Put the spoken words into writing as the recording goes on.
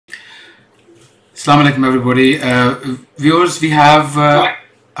Assalamu alaikum, everybody. Viewers, we have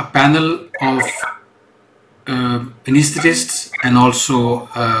a panel of anesthetists and also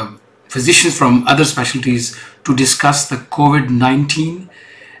physicians from other specialties to discuss the COVID-19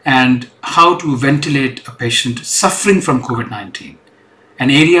 and how to ventilate a patient suffering from COVID-19,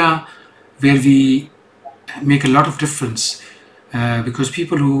 an area where we make a lot of difference because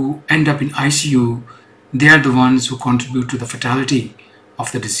people who end up in ICU, they are the ones who contribute to the fatality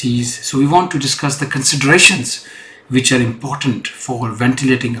of the disease. So we want to discuss the considerations which are important for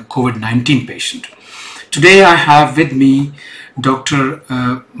ventilating a COVID-19 patient. Today I have with me Dr.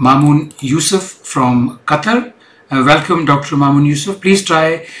 Mamoon Yusuf from Qatar. Welcome, Dr. Mamoon Yusuf. Please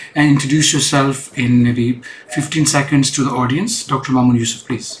try and introduce yourself in maybe 15 seconds to the audience. Dr. Mamoon Yusuf,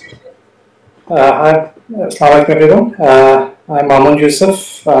 please. Hi, Assalamu alaikum everyone. I'm Mamoon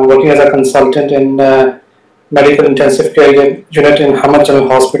Yusuf. I'm working as a consultant in Medical Intensive Care Unit in Hamad General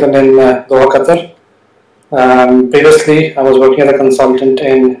Hospital in Doha, Qatar. Previously, I was working as a consultant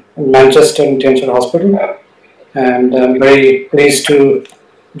in Manchester Intensive Hospital, and I'm very pleased to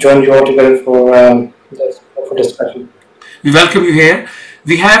join you all together for discussion. We welcome you here.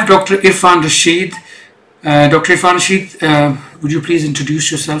 We have Dr. Irfan Rashid. Dr. Irfan Rashid, would you please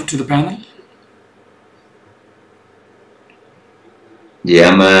introduce yourself to the panel? Yeah,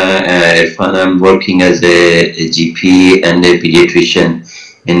 I'm Irfan. I'm working as a GP and a pediatrician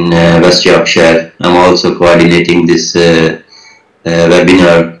in West Yorkshire. I'm also coordinating this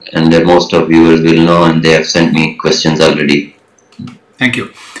webinar, and most of viewers will know, and they have sent me questions already. Thank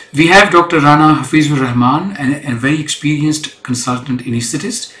you. We have Dr. Rana Hafizur Rahman, a very experienced consultant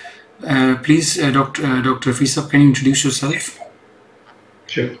anesthetist. Please, Dr. Hafizur, can you introduce yourself?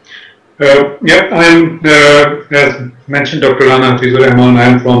 Sure. I'm, as mentioned, Dr. Rana Hafizur Rahman. I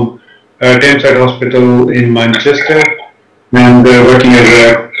am from Thameside Hospital in Manchester, and working as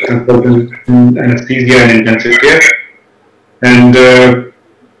a consultant in anesthesia and intensive care. And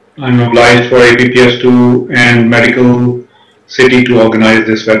I'm obliged for APPSUK and Medical City to organize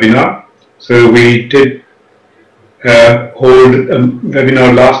this webinar. So we did hold a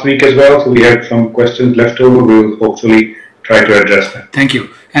webinar last week as well, so we had some questions left over. We will hopefully try to address them. Thank you.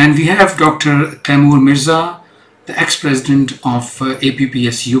 And we have Dr. Taimur Mirza, the ex-president of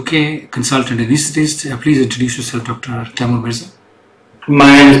APPSUK, consultant anesthetist. Please introduce yourself, Dr. Taimur Mirza. My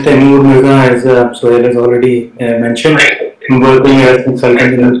name is Taimur Mirza, as Suhail has already mentioned. I'm working as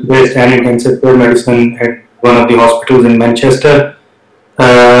consultant in and intensive care medicine at one of the hospitals in Manchester.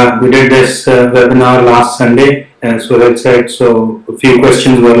 We did this webinar last Sunday, as Suhail said, so a few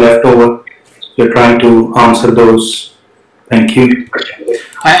questions were left over. We're trying to answer those. Thank you.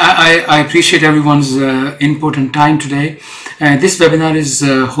 I appreciate everyone's input and time today. This webinar is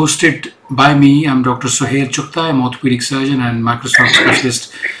hosted by me. I'm Dr. Suhail Chughtai. I'm orthopedic surgeon and Microsoft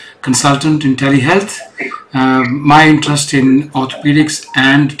specialist consultant in telehealth. My interest in orthopedics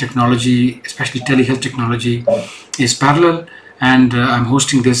and technology, especially telehealth technology, is parallel, and I'm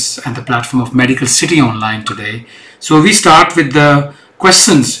hosting this at the platform of Medical City Online today. So we start with the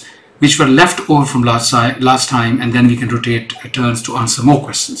questions which were left over from last time, and then we can rotate turns to answer more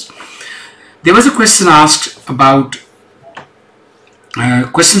questions. There was a question asked about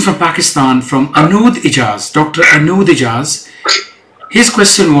question from Pakistan from Anood Ijaz, Dr. Anood Ijaz. His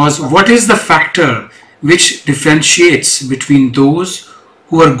question was, what is the factor which differentiates between those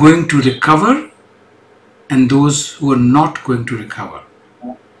who are going to recover and those who are not going to recover?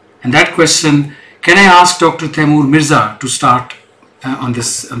 And that question, can I ask Dr. Taimur Mirza to start on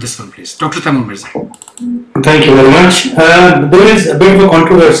this one, please? Dr. Taimur Mirza. Thank you very much. There is a bit of a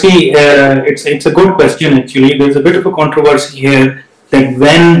controversy. It's a good question, actually. There's a bit of a controversy here that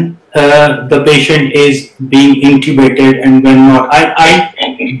when the patient is being intubated and when not.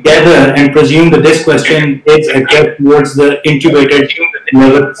 I gather and presume that this question is addressed towards the intubated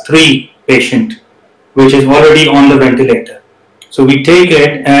level 3 patient, which is already on the ventilator. So we take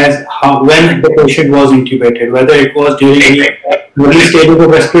it as when the patient was intubated, whether it was during the early stages of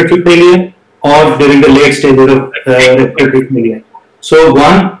respiratory failure or during the late stages of respiratory failure. So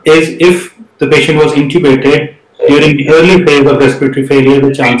one is, if the patient was intubated during the early phase of respiratory failure,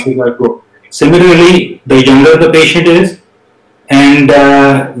 the chances are good. Similarly, the younger the patient is, and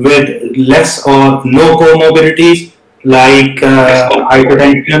with less or no comorbidities like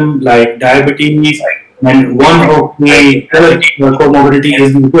hypertension, like diabetes, and one of the other comorbidity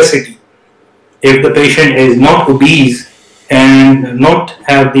is obesity. If the patient is not obese and not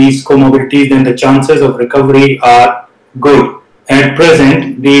have these comorbidities, then the chances of recovery are good. At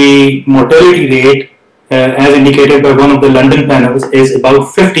present, the mortality rate, as indicated by one of the London panels, is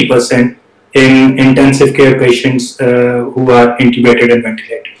about 50% in intensive care patients who are intubated and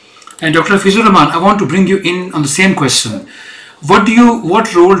ventilated. And Dr. Fizur Rahman, I want to bring you in on the same question.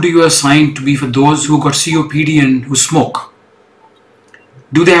 What role do you assign to be for those who got COPD and who smoke?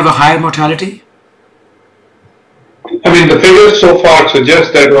 Do they have a higher mortality? I mean, the figures so far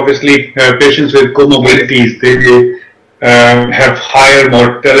suggest that obviously patients with comorbidities, they have higher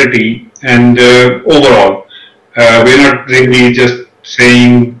mortality, and overall, we're not really just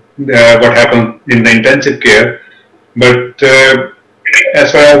saying what happened in the intensive care, but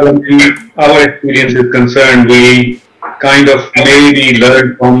as far as our experience is concerned, we kind of maybe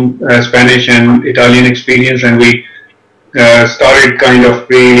learned from Spanish and Italian experience, and we started kind of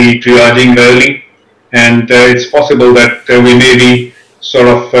really triaging early, and it's possible that we may be sort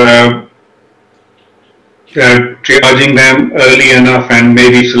of triaging them early enough and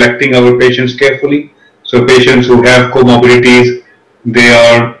maybe selecting our patients carefully. So patients who have comorbidities, they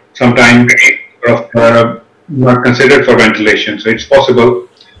are sometimes sort of, not considered for ventilation. So it's possible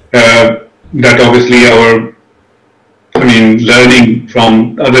that obviously learning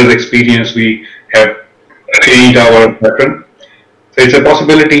from others' experience, we have changed our pattern. So it's a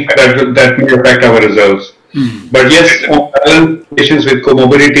possibility that may affect our results. But yes, on balance, patients with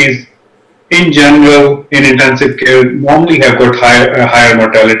comorbidities in general in intensive care normally have got higher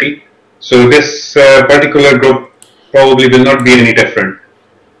mortality. So this particular group probably will not be any different.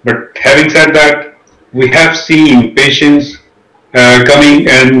 But having said that, we have seen patients coming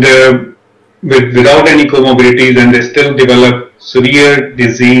and without any comorbidities, and they still develop severe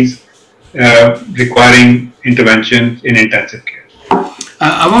disease requiring intervention in intensive care.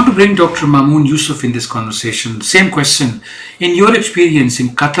 I want to bring Dr. Mamoon Yusuf in this conversation. Same question. In your experience in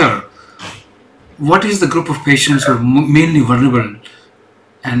Qatar, what is the group of patients who are mainly vulnerable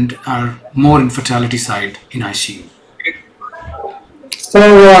and are more in fatality side in ICU? So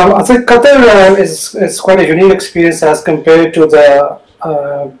I think Qatar is quite a unique experience as compared to the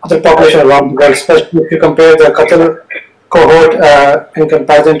other population around the world, especially if you compare the Qatar cohort in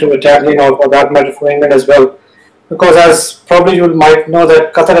comparison to Italian or for that matter for England as well. Because as probably you might know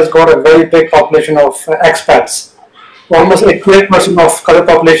that Qatar has got a very big population of expats. Almost 88% of Qatar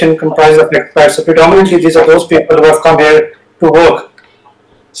population comprises of expats. So predominantly these are those people who have come here to work.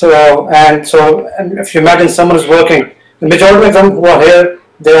 So and if you imagine someone who's working, the majority of them who are here,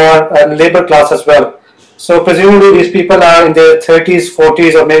 they are labor class as well. So presumably these people are in their 30s,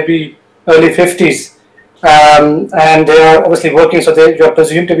 40s, or maybe early 50s, and they are obviously working. So you are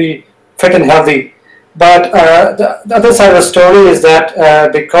presumed to be fit and healthy. But the other side of the story is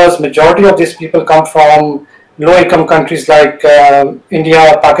that because majority of these people come from low-income countries like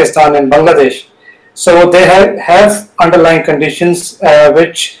India, Pakistan, and Bangladesh, so they have underlying conditions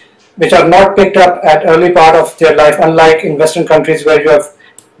which are not picked up at early part of their life, unlike in Western countries where you have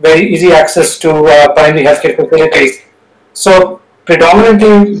very easy access to primary healthcare facilities. So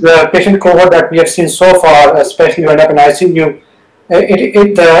predominantly the patient cohort that we have seen so far, especially when up in ICU,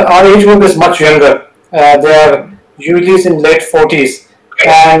 our age group is much younger. They are usually in late 40s,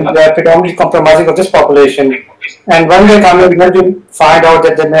 and they are predominantly compromising of this population. And when they come in, you find out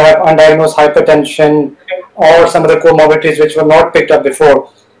that they may have undiagnosed hypertension or some other comorbidities which were not picked up before.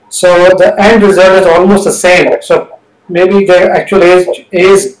 So the end result is almost the same. So maybe their actual age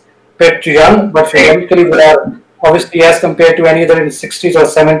is a bit young, but physically they are obviously as compared to any other in 60s or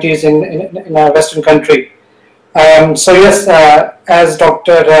 70s in a Western country. So yes, as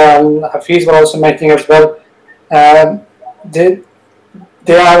Dr. Hafiz was also mentioning as well,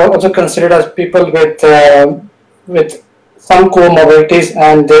 they are also considered as people with some comorbidities,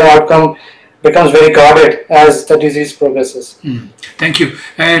 and their outcome becomes very guarded as the disease progresses. Thank you.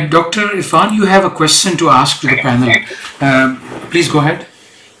 Dr. Irfan, you have a question to ask to the panel. Please go ahead.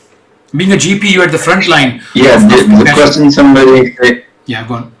 Being a GP, you're at the front line. Yeah, the question somebody... Yeah,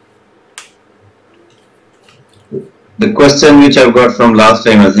 go on. The question which I've got from last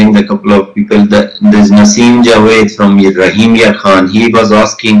time, I think a couple of people, there's Naseem Javed from Rahimia Khan. He was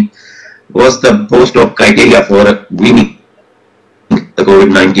asking, what's the post-op criteria for weaning the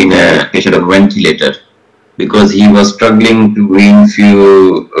COVID-19 patient on ventilator? Because he was struggling to wean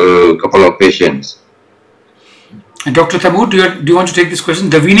couple of patients. And Dr. Taimur, do you want to take this question?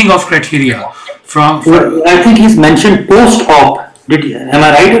 The weaning off criteria from... I think he's mentioned post-op. Am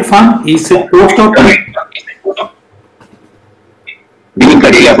I right, Irfan? He said post-op. Weaning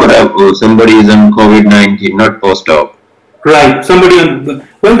criteria for somebody is on COVID-19, not post-op. Right.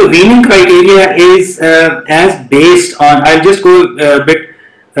 Well, the weaning criteria is as based on, I'll just go a bit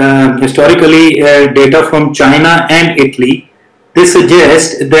historically, data from China and Italy. They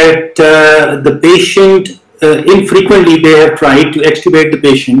suggest that the patient, infrequently they have tried to extubate the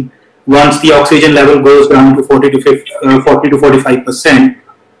patient once the oxygen level goes down to 40 to 45%.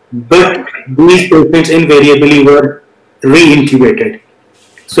 but these patients invariably were re-intubated.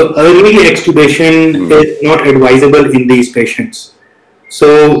 So early extubation is not advisable in these patients.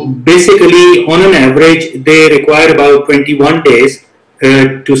 So basically, on an average, they require about 21 days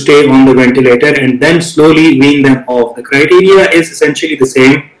to stay on the ventilator and then slowly wean them off. The criteria is essentially the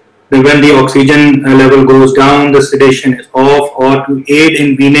same. That when the oxygen level goes down, the sedation is off, or to aid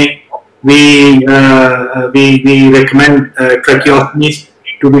in weaning, we recommend tracheostomies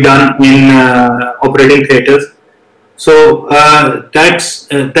to be done in operating theaters. So that's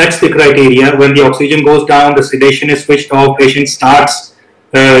the criteria. When the oxygen goes down, the sedation is switched off. Patient starts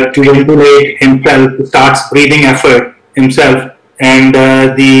to ventilate himself, starts breathing effort himself, and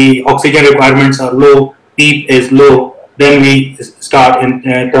the oxygen requirements are low. PEEP is low. Then we start in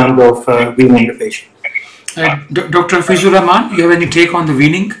terms of weaning the patient. Dr. Fizur Rahman, you have any take on the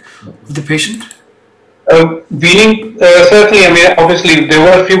weaning of the patient? Weaning, certainly, I mean, obviously, there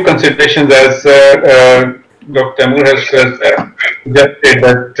were a few considerations as Dr. Taimur has suggested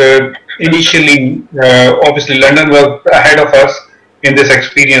that initially, obviously, London was ahead of us in this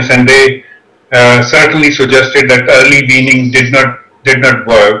experience, and they certainly suggested that early weaning did not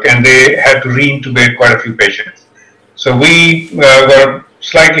work, and they had to re-intubate quite a few patients. So we were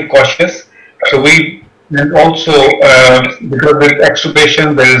slightly cautious. So we, and also because with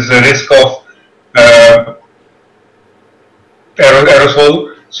extubation there is a risk of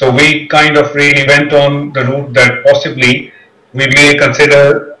aerosol. So we kind of really went on the route that possibly we may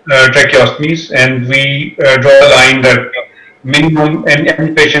consider tracheostomies, and we draw a line that minimum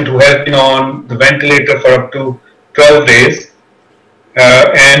any patient who has been on the ventilator for up to 12 days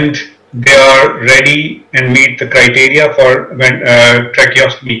and they are ready and meet the criteria for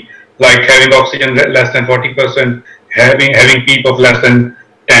tracheostomy, like having oxygen less than 40%, having PEEP of less than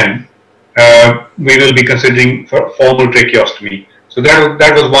 10, we will be considering for formal tracheostomy. So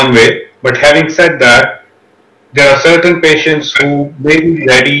that was one way. But having said that, there are certain patients who may be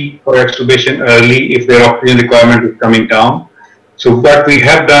ready for extubation early if their oxygen requirement is coming down. So what we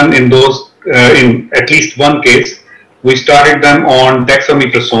have done in those, in at least one case, we started them on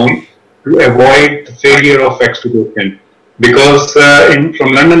dexamethasone to avoid the failure of extubation. Because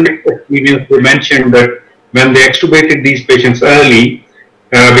from London experience, they mentioned that when they extubated these patients early,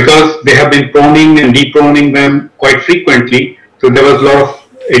 because they have been proning and deproning them quite frequently, so there was a lot of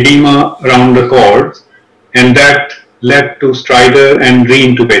edema around the cords, and that led to stridor and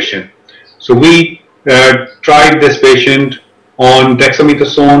re-intubation. So we tried this patient on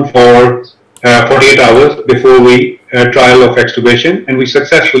dexamethasone for 48 hours before we trial of extubation, and we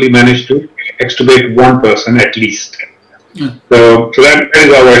successfully managed to extubate one person at least. Yeah. So that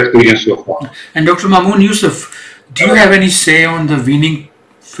is our experience so far. And Dr. Mamoon Yusuf, do you have any say on the weaning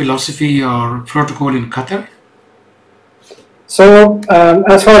philosophy or protocol in Qatar? So,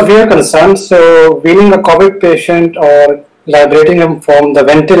 as far as we are concerned, so weaning a COVID patient or liberating him from the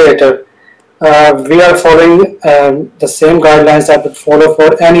ventilator, we are following the same guidelines that would follow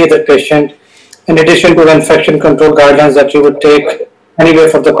for any other patient, in addition to the infection control guidelines that you would take anyway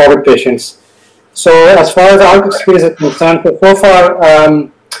for the COVID patients. So, as far as our experience is concerned, so far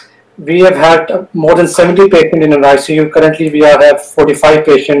we have had more than 70 patients in an ICU. Currently, we have 45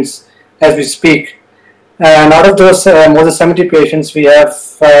 patients as we speak. And out of those more than 70 patients, we have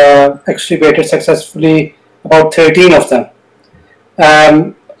extubated successfully about 13 of them.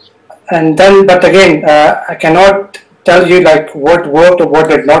 And then, but again, I cannot tell you like what worked or what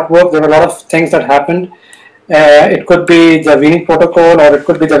did not work. There were a lot of things that happened. It could be the weaning protocol, or it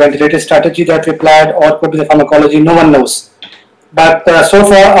could be the ventilator strategy that we applied, or it could be the pharmacology. No one knows. But so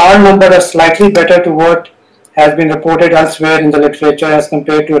far, our number is slightly better to what has been reported elsewhere in the literature as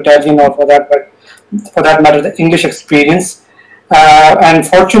compared to Italian, or for that matter, the English experience. And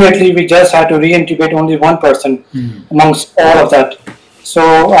fortunately, we just had to re-intubate only one person amongst all of that. So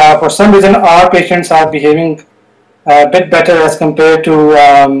for some reason, our patients are behaving a bit better as compared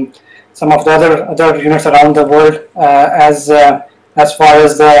to some of the other units around the world as far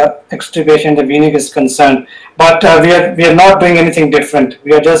as the extubation, the weaning is concerned. But we are not doing anything different.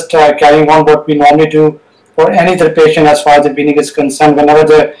 We are just carrying on what we normally do for any other patient as far as the weaning is concerned. Whenever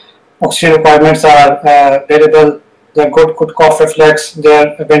the oxygen requirements are available, their good cough reflex,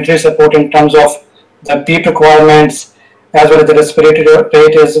 their ventilator support in terms of the PEEP requirements, as well as the respiratory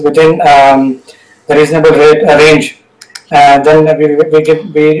rate is within the reasonable range. Then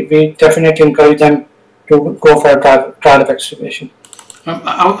we definitely encourage them to go for a trial of extubation.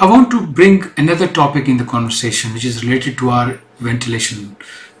 I want to bring another topic in the conversation, which is related to our ventilation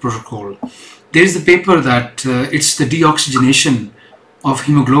protocol. There is the paper that it's the deoxygenation of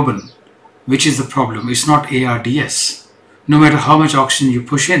hemoglobin, which is the problem. It's not ARDS. no matter how much oxygen you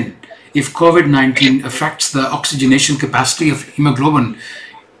push in. If COVID-19 affects the oxygenation capacity of hemoglobin,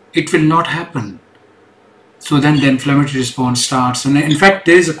 it will not happen. So then the inflammatory response starts. And in fact,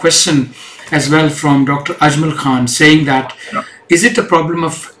 there is a question as well from Dr. Ajmal Khan saying that, is it a problem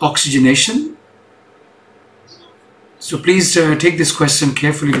of oxygenation? So please take this question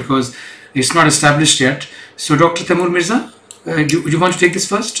carefully because it's not established yet. So Dr. Taimur Mirza, do you want to take this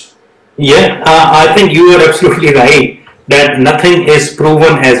first? Yeah, I think you are absolutely right that nothing is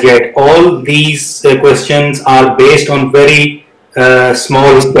proven as yet. All these questions are based on very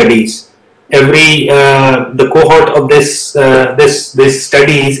small studies. The cohort of this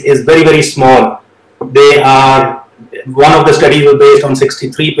studies is very small. One of the studies was based on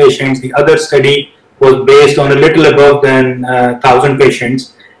 63 patients. The other study was based on a little above than 1,000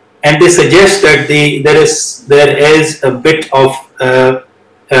 patients, and they suggest that there is a bit of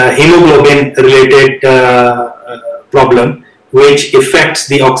hemoglobin related problem which affects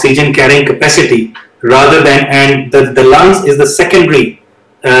the oxygen carrying capacity rather than, and the lungs is the secondary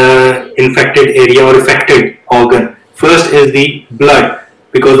infected area or affected organ. First is the blood,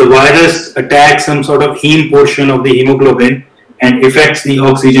 because the virus attacks some sort of heme portion of the hemoglobin and affects the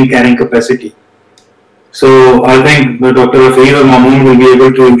oxygen carrying capacity. So I think Dr. Rafiq or Mamoon will be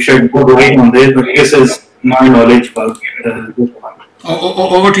able to shed more light on this, but this is my knowledge about this one.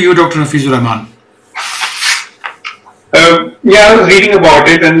 Over to you, Dr. Hafizur Rahman. Yeah, I was reading about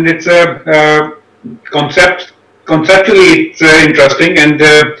it, and it's a conceptually it's interesting, and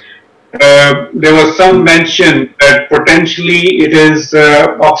there was some mention that potentially it is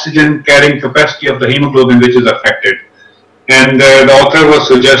oxygen carrying capacity of the hemoglobin which is affected. And the author was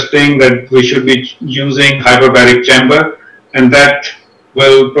suggesting that we should be using hyperbaric chamber, and that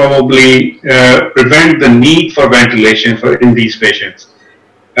will probably prevent the need for ventilation in these patients.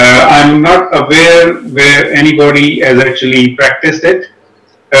 I'm not aware where anybody has actually practiced it,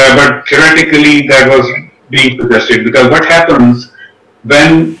 but theoretically that was being suggested, because what happens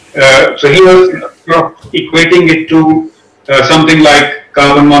when, so he was equating it to something like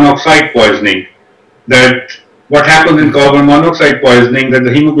carbon monoxide poisoning, that what happens in carbon monoxide poisoning, that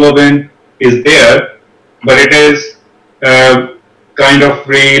the hemoglobin is there, but it is kind of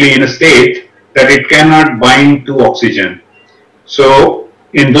really in a state that it cannot bind to oxygen. So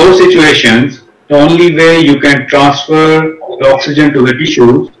in those situations, the only way you can transfer the oxygen to the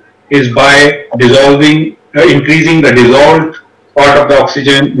tissues is by dissolving, increasing the dissolved part of the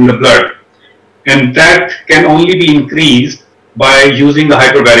oxygen in the blood. And that can only be increased by using the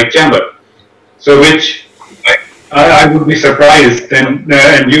hyperbaric chamber. So which I would be surprised, and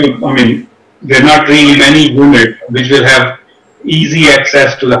I mean, there are not really many units which will have easy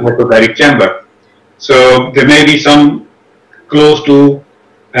access to the hyperbaric chamber. So there may be some close to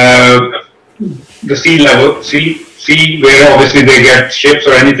the sea level, sea where obviously they get ships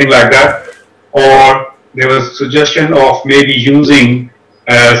or anything like that, or there was suggestion of maybe using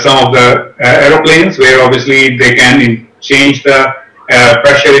some of the aeroplanes where obviously they can change the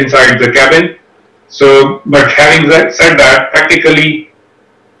pressure inside the cabin. So, but having said that, practically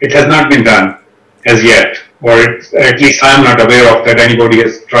it has not been done as yet, or at least I'm not aware of that anybody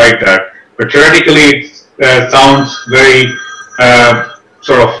has tried that. But theoretically it sounds very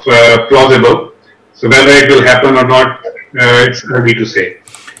sort of plausible. So whether it will happen or not, it's early to say.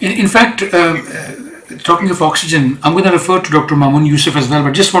 In fact, talking of oxygen, I'm going to refer to Dr. Mamoon Yusuf as well,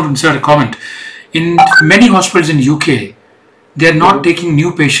 but just want to insert a comment. In many hospitals in UK, they're not taking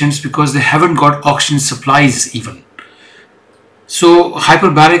new patients because they haven't got oxygen supplies even. So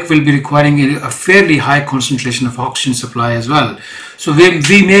hyperbaric will be requiring a fairly high concentration of oxygen supply as well. So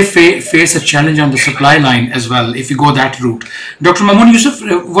we may face a challenge on the supply line as well if you go that route. Dr. Mamoon Yusuf,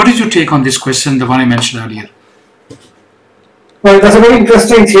 what is your take on this question, the one I mentioned earlier? Well, that's a very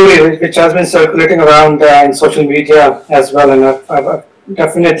interesting theory which has been circulating around in social media as well, and I've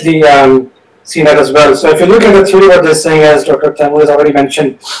definitely seen that as well. So if you look at the theory, what they're saying, as Dr. Taimur has already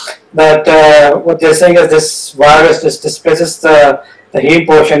mentioned, that what they're saying is this virus displaces the heme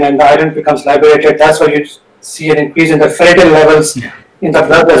portion and the iron becomes liberated. That's why you see an increase in the ferritin levels in the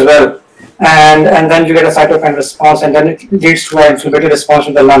blood as well. And then you get a cytokine response, and then it leads to an inflammatory response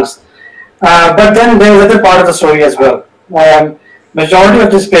in the lungs. But then there's another part of the story as well. Majority of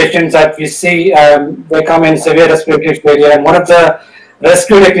these patients that we see, they come in severe respiratory failure, and one of the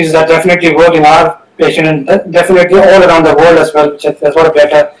rescue techniques that definitely work in our patient and definitely all around the world as well, which is a lot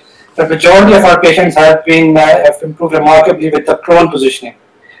better. The majority of our patients have improved remarkably with the prone positioning.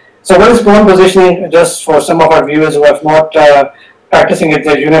 So what is prone positioning, just for some of our viewers who have not practicing at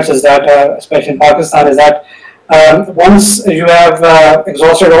their units, is that, especially in Pakistan, is that once you have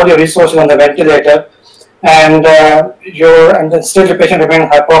exhausted all your resources on the ventilator, and then still the patient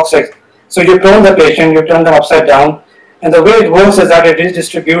remains hypoxic. So you prone the patient, you turn them upside down, and the way it works is that it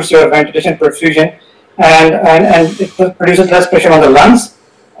redistributes your ventilation perfusion, and it produces less pressure on the lungs.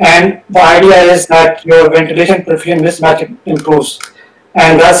 And the idea is that your ventilation perfusion mismatch improves,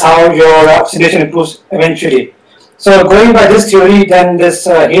 and that's how your oxygenation improves eventually. So going by this theory, then this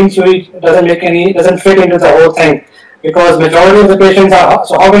heme theory doesn't fit into the whole thing, because majority of the patients are.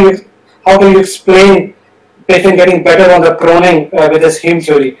 So how can you explain patient getting better on the proning with this heme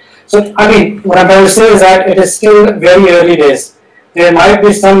theory? So I mean, what I'm trying to say is that it is still very early days. There might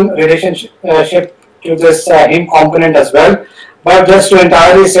be some relationship to this heme component as well, but just to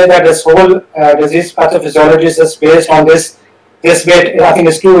entirely say that this whole disease pathophysiology is just based on this bit, I think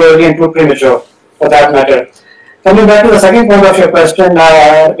is too early and too premature for that matter. Coming back to the second point of your question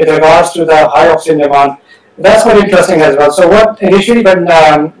with regards to the high oxygen demand, that's quite interesting as well. So what initially when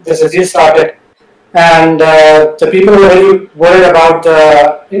this disease started, and the people were really worried about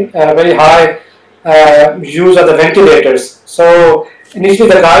the very high use of the ventilators. So initially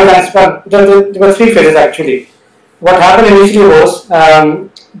the guidelines, there were three phases actually. What happened initially was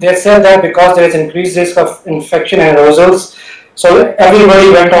they said that because there is increased risk of infection and aerosol, so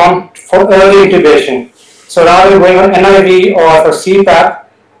everybody went on for early intubation. So rather than going on NIV or for CPAP,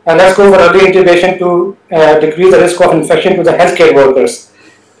 let's go for early intubation to decrease the risk of infection to the healthcare workers.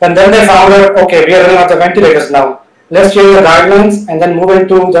 And then they found out, okay, we are running out of ventilators now. Let's change the guidelines and then move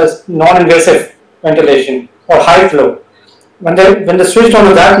into the non-invasive ventilation or high flow. When they switched on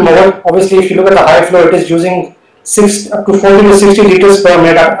to that mode, obviously if you look at the high flow, it is using up to 40 to 60 liters per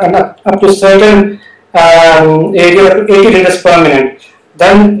minute and up to certain area up to 80 liters per minute.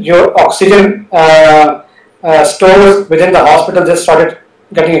 Then your oxygen stores within the hospital just started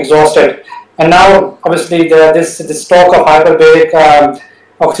getting exhausted. And now obviously this talk of hyperbaric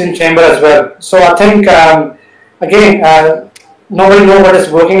oxygen chamber as well. So I think again nobody knows what is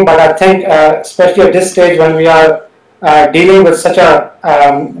working, but I think especially at this stage when we are dealing with such a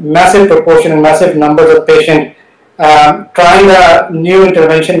massive proportion and massive numbers of patients, trying a new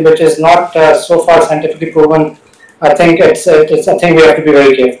intervention which is not so far scientifically proven, I think I think we have to be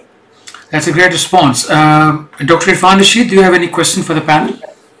very careful. That's a great response. Dr. Irfan Rashid, do you have any question for the panel?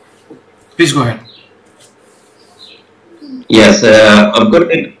 Please go ahead. Yes, I've got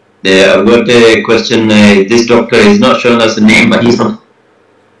a question. This doctor is not showing us a name, but he's from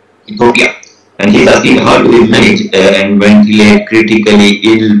Ethiopia, and he's asking how do we manage and ventilate critically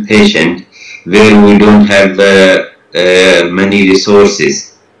ill patient where we don't have many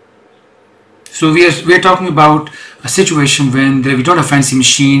resources. So we are talking about a situation when we don't have fancy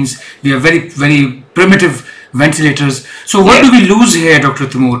machines. We have very primitive ventilators. So what do we lose here, Dr.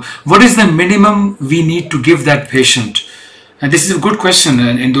 Timur? What is the minimum we need to give that patient? And this is a good question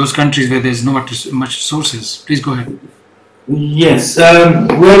in those countries where there's not much resources. Please go ahead. Yes.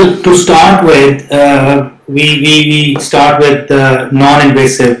 Well, to start with, we start with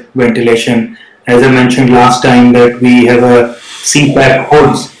non-invasive ventilation. As I mentioned last time, that we have a CPAP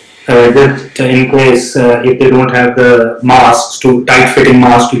hoods just in case if they don't have the masks, to tight-fitting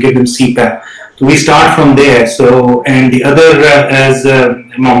masks to give them CPAP. So we start from there. So, and the other, as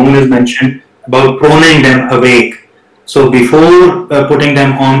Mamoon has mentioned, about proning them awake. So before putting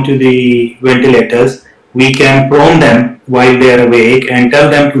them onto the ventilators, we can prone them while they are awake and tell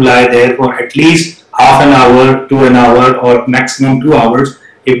them to lie there for at least half an hour to an hour or maximum 2 hours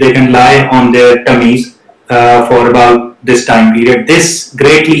if they can lie on their tummies for about this time period. This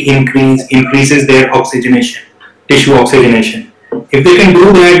greatly increases their oxygenation, tissue oxygenation. If they can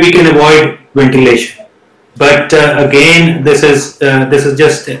do that, we can avoid ventilation. But again, this is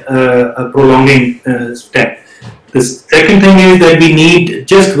just a prolonging step. The second thing is that we need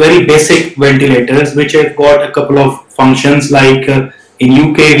just very basic ventilators which have got a couple of functions, like in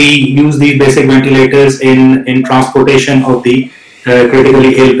UK we use these basic ventilators in transportation of the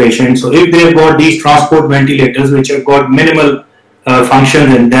critically ill patients. So if they have got these transport ventilators which have got minimal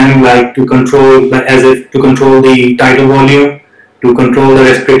functions in them, like to control the tidal volume, to control the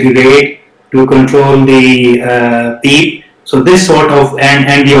respiratory rate, to control the PEEP, so this sort of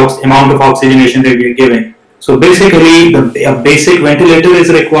and the amount of oxygenation that we are giving. So basically, a basic ventilator is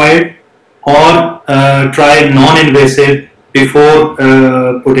required, or try non-invasive before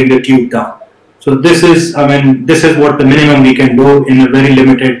putting the tube down. So this is what the minimum we can do in a very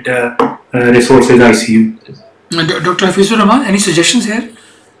limited resources ICU. Dr. Hafizur Rahman, any suggestions here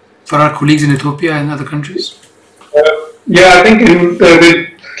for our colleagues in Ethiopia and other countries? Yeah, I think with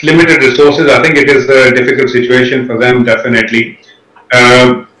limited resources, I think it is a difficult situation for them, definitely.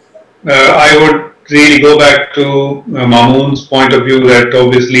 I would really go back to Mamoon's point of view that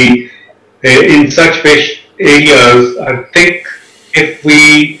obviously in such areas, I think if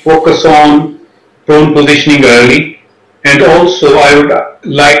we focus on prone positioning early, and also I would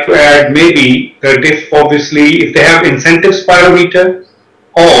like to add maybe that if they have incentive spirometer,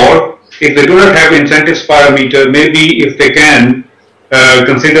 or if they do not have incentive spirometer, maybe if they can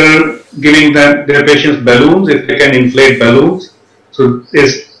consider giving their patients balloons, if they can inflate balloons. So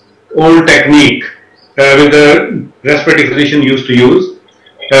this old technique with the respiratory physician used to use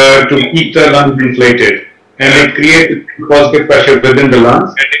to keep the lungs inflated, and it creates positive pressure within the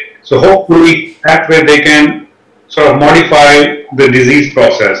lungs. So hopefully that way they can sort of modify the disease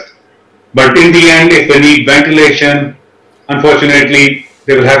process. But in the end, if they need ventilation, unfortunately,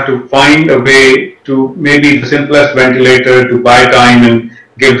 they will have to find a way to maybe the simplest ventilator to buy time and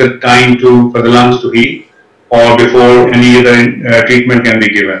give the time for the lungs to heal, or before any other treatment can be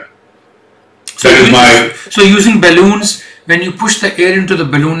given. So using balloons, when you push the air into the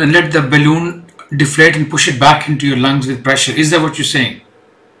balloon and let the balloon deflate and push it back into your lungs with pressure, is that what you're saying?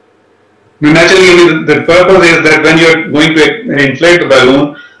 Naturally, the purpose is that when you're going to inflate the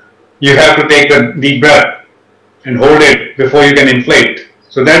balloon, you have to take a deep breath and hold it before you can inflate.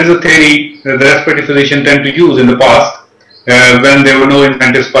 So that is a theory that the respiratory physicians tend to use in the past when there were no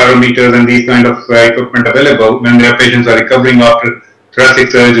incentive spirometers and these kind of equipment available. When their patients are recovering after thoracic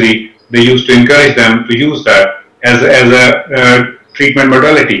surgery, they used to encourage them to use that as a treatment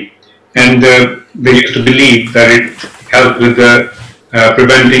modality, and they used to believe that it helped with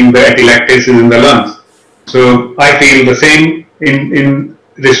preventing the atelectasis in the lungs. So I feel the same in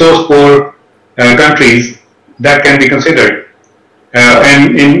resource poor countries that can be considered.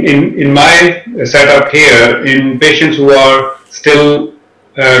 And in my setup here, in patients who are still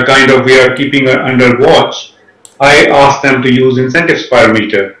we are keeping under watch, I ask them to use incentive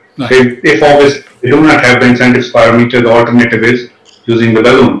spirometer. Right. If obviously they do not have the incentive spirometer, the alternative is using the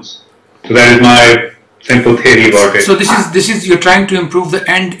balloons. So that is my simple theory about it. So this is you're trying to improve the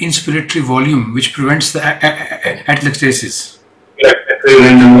end inspiratory volume, which prevents the atelectasis.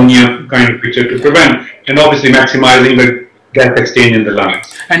 And pneumonia kind of picture to prevent, and obviously maximizing the gas exchange in the lungs.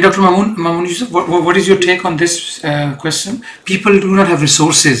 And Dr. Mamoon Yusuf, what is your take on this question? People do not have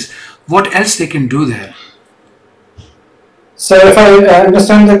resources. What else they can do there? So if I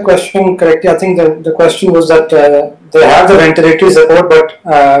understand the question correctly, I think the question was that they have the ventilatory support,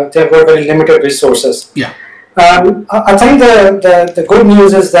 but they have got very limited resources. Yeah. I think the good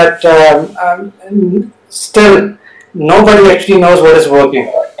news is that still nobody actually knows what is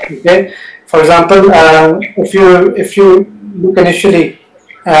working. Okay. For example, if you look initially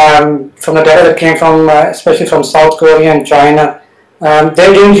from the data that came from especially from South Korea and China,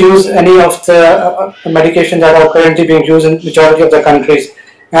 they didn't use any of the medication that are currently being used in majority of the countries,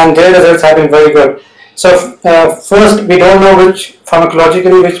 and their results have been very good. So first, we don't know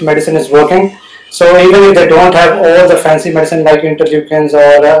pharmacologically which medicine is working. So even if they don't have all the fancy medicine like interleukins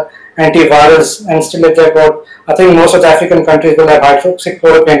or antivirals, and still if they've got, I think most of the African countries will have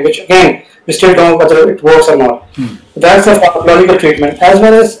hydroxychloroquine, which again, we still don't know whether it works or not. That's the pharmacological treatment. As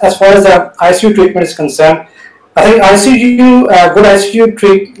far as the ICU treatment is concerned, I think good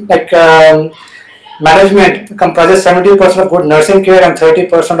ICU management comprises 70% of good nursing care and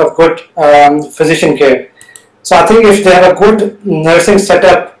 30% of good physician care. So I think if they have a good nursing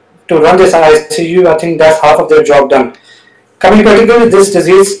setup to run this ICU, I think that's half of their job done. Coming particularly to this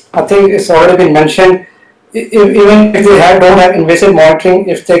disease, I think it's already been mentioned, even if they don't have invasive monitoring,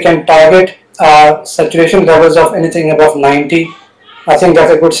 if they can target saturation levels of anything above 90, I think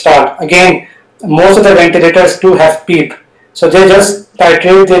that's a good start. Again, most of the ventilators do have PEEP, so they just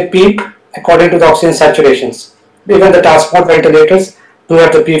titrate their PEEP according to the oxygen saturations. Even the transport ventilators do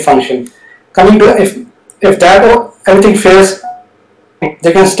have the PEEP function. Coming to if that everything fails,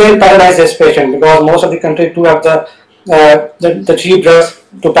 they can still paralyze this patient, because most of the country do have the cheap drugs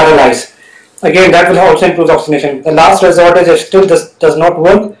to paralyze. Again, that will also improve oxygenation. The last resort is if still does not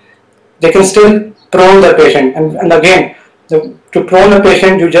work, they can still prone the patient, and again, to prone a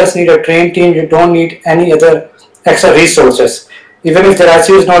patient, you just need a trained team. You don't need any other extra resources. Even if the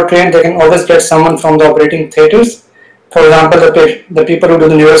ICU is not trained, they can always get someone from the operating theaters. For example, the people who do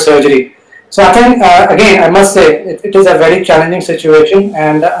the neurosurgery. So I think, again, I must say, it is a very challenging situation,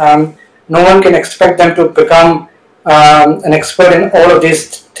 and no one can expect them to become an expert in all of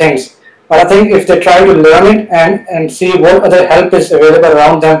these things. But I think if they try to learn it and see what other help is available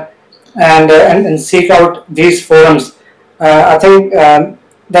around them, and seek out these forums, I think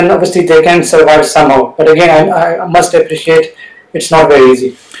then obviously they can survive somehow. But again, I must appreciate it's not very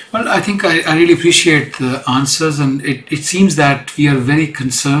easy. Well, I think I really appreciate the answers, and it seems that we are very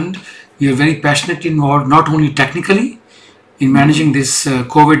concerned, we are very passionately involved, not only technically in managing this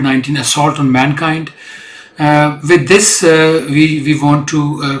COVID-19 assault on mankind. With this, we want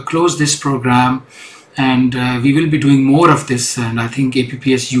to close this program, and we will be doing more of this. And I think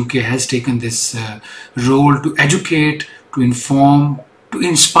APPS UK has taken this role to educate, to inform, to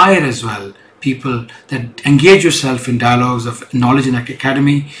inspire as well people, that engage yourself in dialogues of knowledge and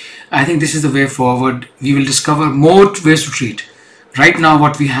academy. I think this is the way forward. We will discover more ways to treat. Right now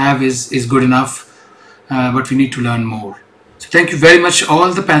what we have is good enough, but we need to learn more. So thank you very much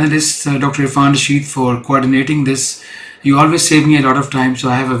all the panelists, Dr. Irfan Rashid, for coordinating this. You always save me a lot of time, so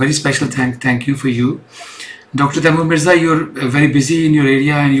I have a very special thank you for you. Dr. Taimur Mirza, you're very busy in your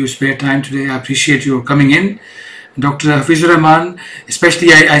area and you spare time today. I appreciate your coming in. Dr. Hafizur Rahman,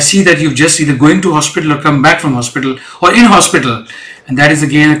 especially I see that you've just either going to hospital or come back from hospital or in hospital, and that is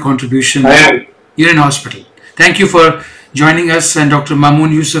again a contribution. You're in hospital. Thank you for joining us. And Dr.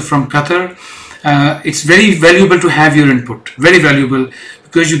 Mamoon Yusuf from Qatar. It's very valuable to have your input, very valuable,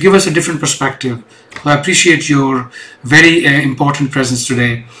 because you give us a different perspective. So I appreciate your very important presence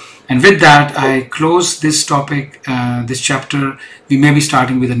today. And with that, I close this topic, this chapter. We may be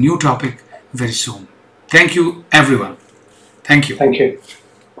starting with a new topic very soon. Thank you, everyone. Thank you. Thank you.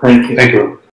 Thank you. Thank you.